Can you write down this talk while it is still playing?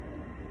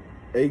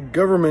A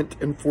government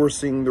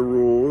enforcing the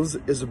rules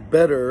is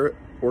better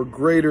or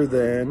greater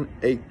than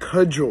a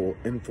cudgel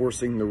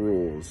enforcing the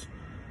rules.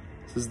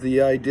 This is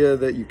the idea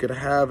that you could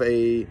have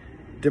a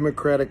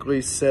democratically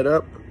set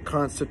up,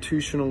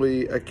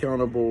 constitutionally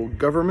accountable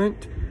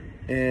government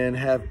and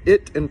have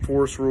it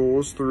enforce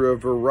rules through a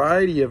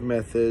variety of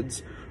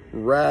methods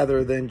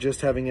rather than just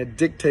having a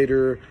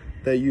dictator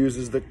that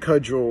uses the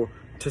cudgel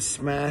to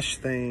smash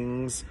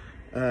things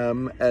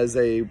as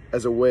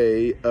a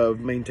way of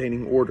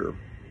maintaining order.